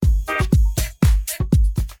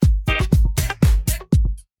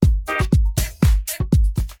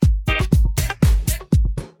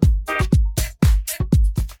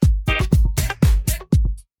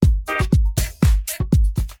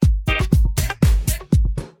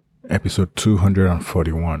Episode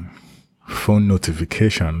 241, Phone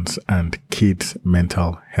Notifications and Kids'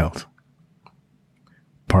 Mental Health.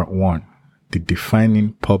 Part 1, the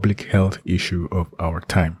defining public health issue of our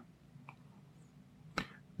time.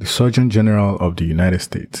 The Surgeon General of the United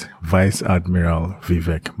States, Vice Admiral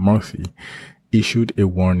Vivek Murthy, issued a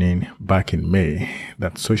warning back in May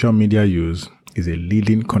that social media use is a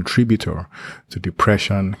leading contributor to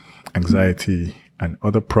depression, anxiety, and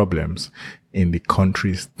other problems in the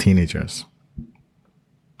country's teenagers.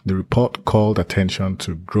 The report called attention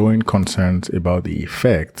to growing concerns about the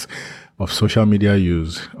effects of social media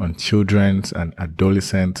use on children's and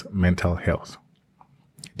adolescent mental health.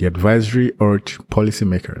 The advisory urged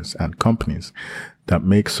policymakers and companies that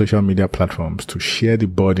make social media platforms to share the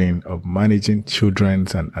burden of managing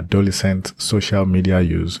children's and adolescent social media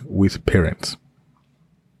use with parents.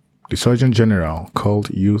 The Surgeon General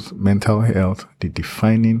called youth mental health the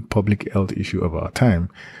defining public health issue of our time,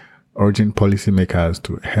 urging policymakers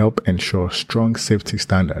to help ensure strong safety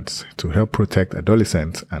standards to help protect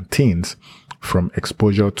adolescents and teens from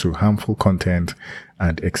exposure to harmful content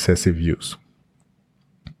and excessive use.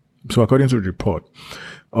 So according to the report,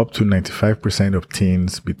 up to 95% of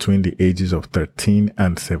teens between the ages of 13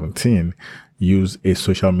 and 17 use a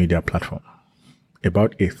social media platform.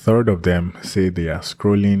 About a third of them say they are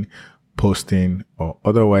scrolling, posting, or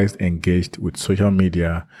otherwise engaged with social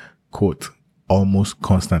media, quote, almost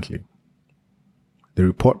constantly. The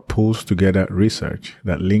report pulls together research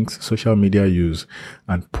that links social media use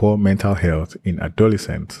and poor mental health in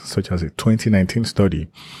adolescents, such as a 2019 study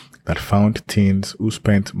that found teens who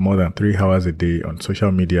spent more than 3 hours a day on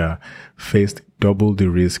social media faced double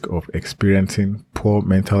the risk of experiencing poor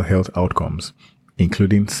mental health outcomes,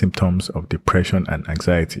 including symptoms of depression and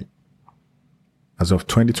anxiety. As of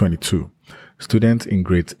 2022, students in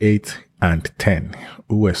grades 8 and 10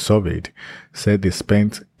 who were surveyed said they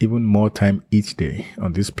spent even more time each day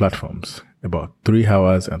on these platforms, about 3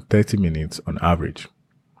 hours and 30 minutes on average.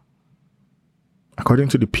 According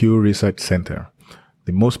to the Pew Research Center,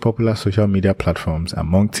 the most popular social media platforms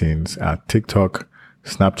among teens are TikTok,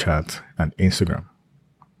 Snapchat, and Instagram.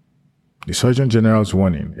 The Surgeon General's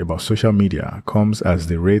warning about social media comes as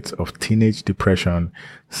the rates of teenage depression,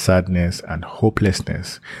 sadness, and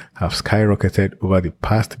hopelessness have skyrocketed over the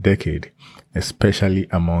past decade, especially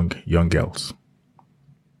among young girls.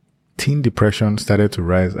 Teen depression started to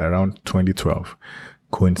rise around 2012,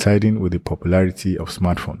 coinciding with the popularity of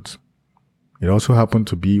smartphones. It also happened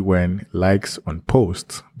to be when likes on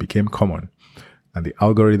posts became common, and the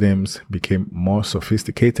algorithms became more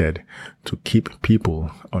sophisticated to keep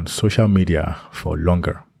people on social media for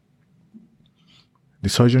longer. The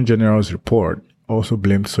Surgeon General's report also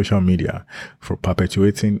blamed social media for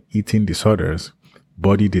perpetuating eating disorders,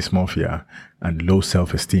 body dysmorphia, and low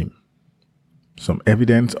self-esteem. Some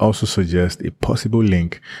evidence also suggests a possible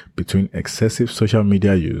link between excessive social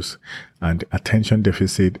media use and attention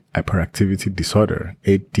deficit hyperactivity disorder,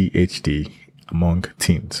 ADHD, among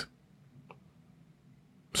teens.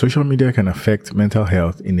 Social media can affect mental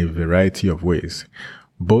health in a variety of ways.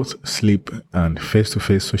 Both sleep and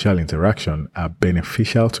face-to-face social interaction are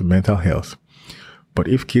beneficial to mental health. But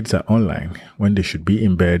if kids are online when they should be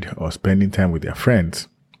in bed or spending time with their friends,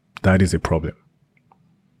 that is a problem.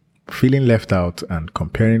 Feeling left out and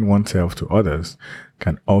comparing oneself to others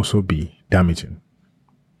can also be damaging.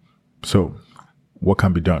 So, what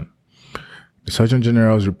can be done? The Surgeon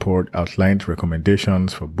General's report outlined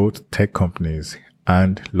recommendations for both tech companies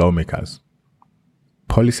and lawmakers.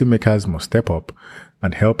 Policymakers must step up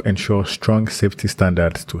and help ensure strong safety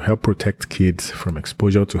standards to help protect kids from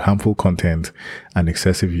exposure to harmful content and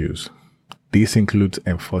excessive use. This includes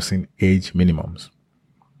enforcing age minimums.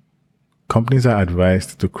 Companies are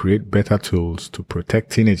advised to create better tools to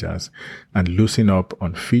protect teenagers and loosen up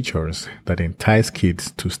on features that entice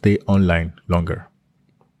kids to stay online longer.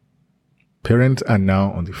 Parents are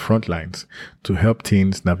now on the front lines to help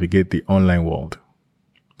teens navigate the online world.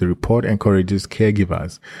 The report encourages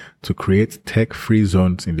caregivers to create tech-free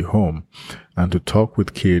zones in the home and to talk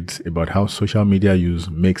with kids about how social media use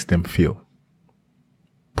makes them feel.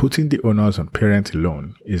 Putting the onus on parents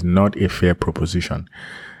alone is not a fair proposition.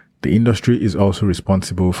 The industry is also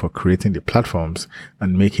responsible for creating the platforms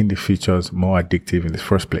and making the features more addictive in the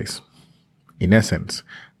first place. In essence,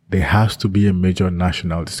 there has to be a major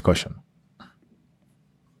national discussion.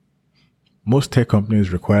 Most tech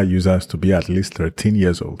companies require users to be at least 13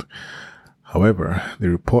 years old. However, the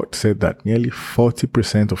report said that nearly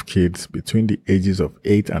 40% of kids between the ages of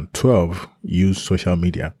 8 and 12 use social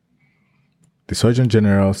media. The Surgeon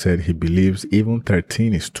General said he believes even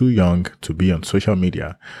 13 is too young to be on social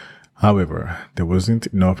media. However, there wasn't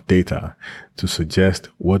enough data to suggest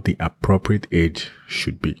what the appropriate age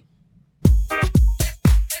should be.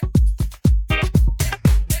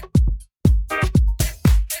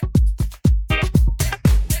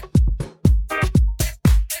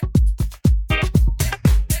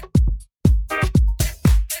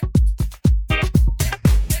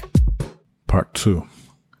 Part 2.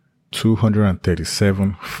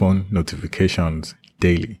 237 phone notifications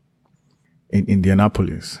daily. In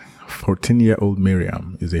Indianapolis, 14-year-old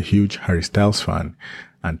Miriam is a huge Harry Styles fan,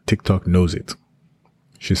 and TikTok knows it.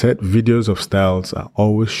 She said videos of Styles are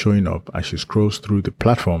always showing up as she scrolls through the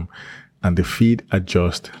platform, and the feed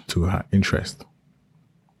adjusts to her interest.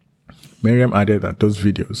 Miriam added that those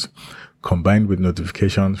videos, combined with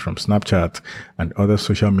notifications from Snapchat and other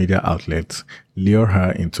social media outlets, lure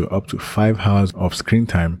her into up to 5 hours of screen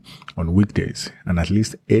time on weekdays and at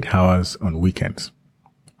least 8 hours on weekends.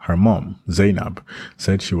 Her mom, Zainab,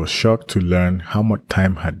 said she was shocked to learn how much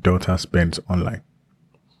time her daughter spends online.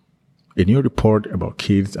 A new report about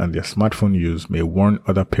kids and their smartphone use may warn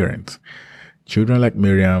other parents. Children like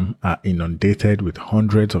Miriam are inundated with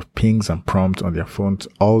hundreds of pings and prompts on their phones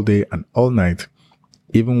all day and all night,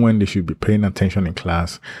 even when they should be paying attention in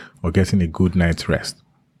class or getting a good night's rest.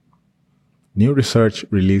 New research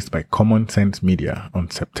released by Common Sense Media on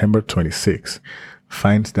September 26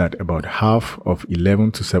 finds that about half of 11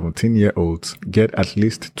 to 17-year-olds get at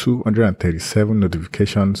least 237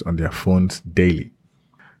 notifications on their phones daily.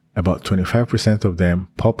 About 25% of them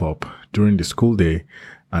pop up during the school day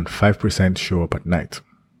and 5% show up at night.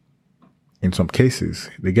 In some cases,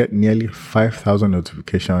 they get nearly 5,000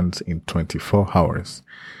 notifications in 24 hours.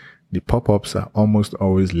 The pop-ups are almost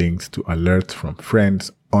always linked to alerts from friends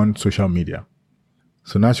on social media.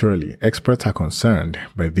 So naturally, experts are concerned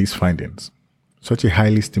by these findings. Such a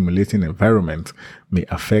highly stimulating environment may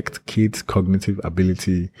affect kids' cognitive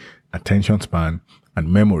ability, attention span,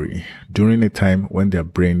 and memory during a time when their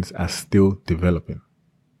brains are still developing.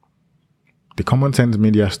 The Common Sense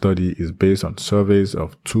Media study is based on surveys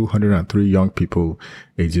of 203 young people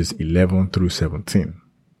ages 11 through 17.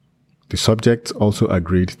 The subjects also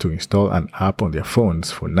agreed to install an app on their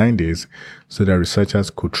phones for 9 days so that researchers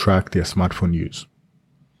could track their smartphone use.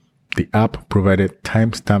 The app provided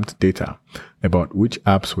time-stamped data about which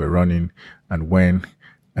apps were running and when,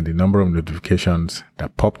 and the number of notifications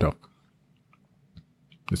that popped up.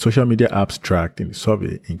 The social media apps tracked in the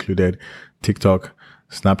survey included TikTok,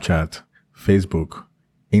 Snapchat, Facebook,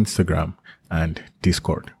 Instagram, and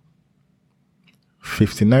Discord.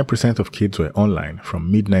 59% of kids were online from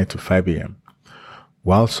midnight to 5 a.m.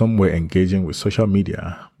 While some were engaging with social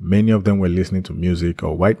media, many of them were listening to music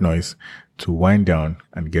or white noise to wind down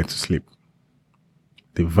and get to sleep.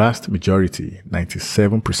 The vast majority,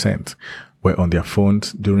 97%, were on their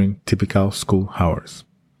phones during typical school hours.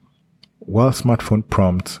 While smartphone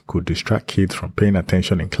prompts could distract kids from paying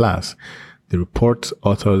attention in class, the report's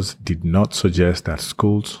authors did not suggest that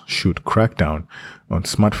schools should crack down on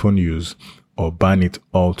smartphone use or ban it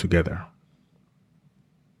altogether.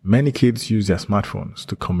 Many kids use their smartphones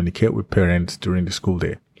to communicate with parents during the school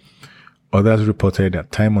day. Others reported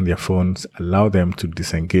that time on their phones allowed them to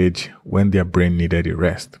disengage when their brain needed a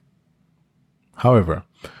rest. However,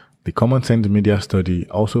 the Common Sense Media study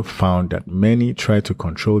also found that many try to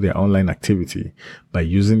control their online activity by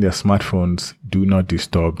using their smartphones' Do Not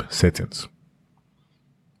Disturb settings.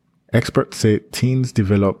 Experts say teens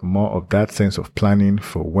develop more of that sense of planning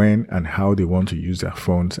for when and how they want to use their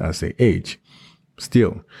phones as they age.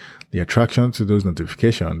 Still, the attraction to those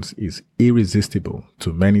notifications is irresistible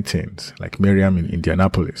to many teens, like Miriam in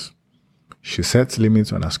Indianapolis. She sets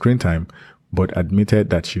limits on her screen time, but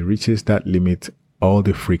admitted that she reaches that limit all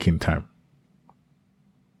the freaking time.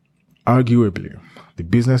 Arguably, the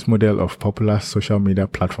business model of popular social media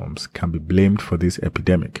platforms can be blamed for this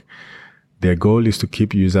epidemic. Their goal is to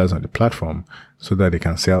keep users on the platform so that they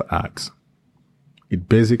can sell ads. It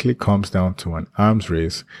basically comes down to an arms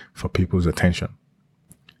race for people's attention.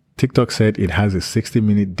 TikTok said it has a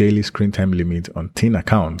 60-minute daily screen time limit on teen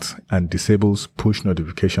accounts and disables push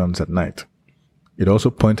notifications at night. It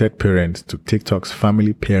also pointed parents to TikTok's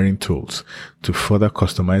family pairing tools to further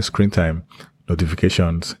customize screen time,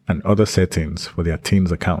 notifications, and other settings for their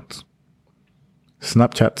teens' accounts.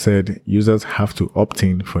 Snapchat said users have to opt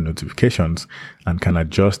in for notifications and can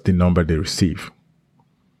adjust the number they receive.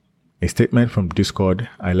 A statement from Discord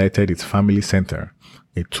highlighted its Family Center,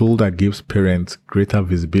 a tool that gives parents greater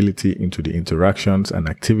visibility into the interactions and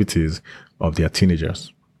activities of their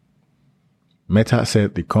teenagers. Meta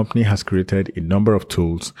said the company has created a number of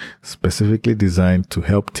tools specifically designed to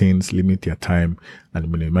help teens limit their time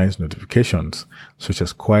and minimize notifications, such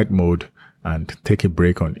as quiet mode and take a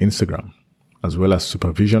break on Instagram, as well as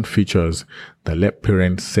supervision features that let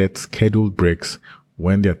parents set scheduled breaks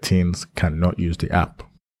when their teens cannot use the app.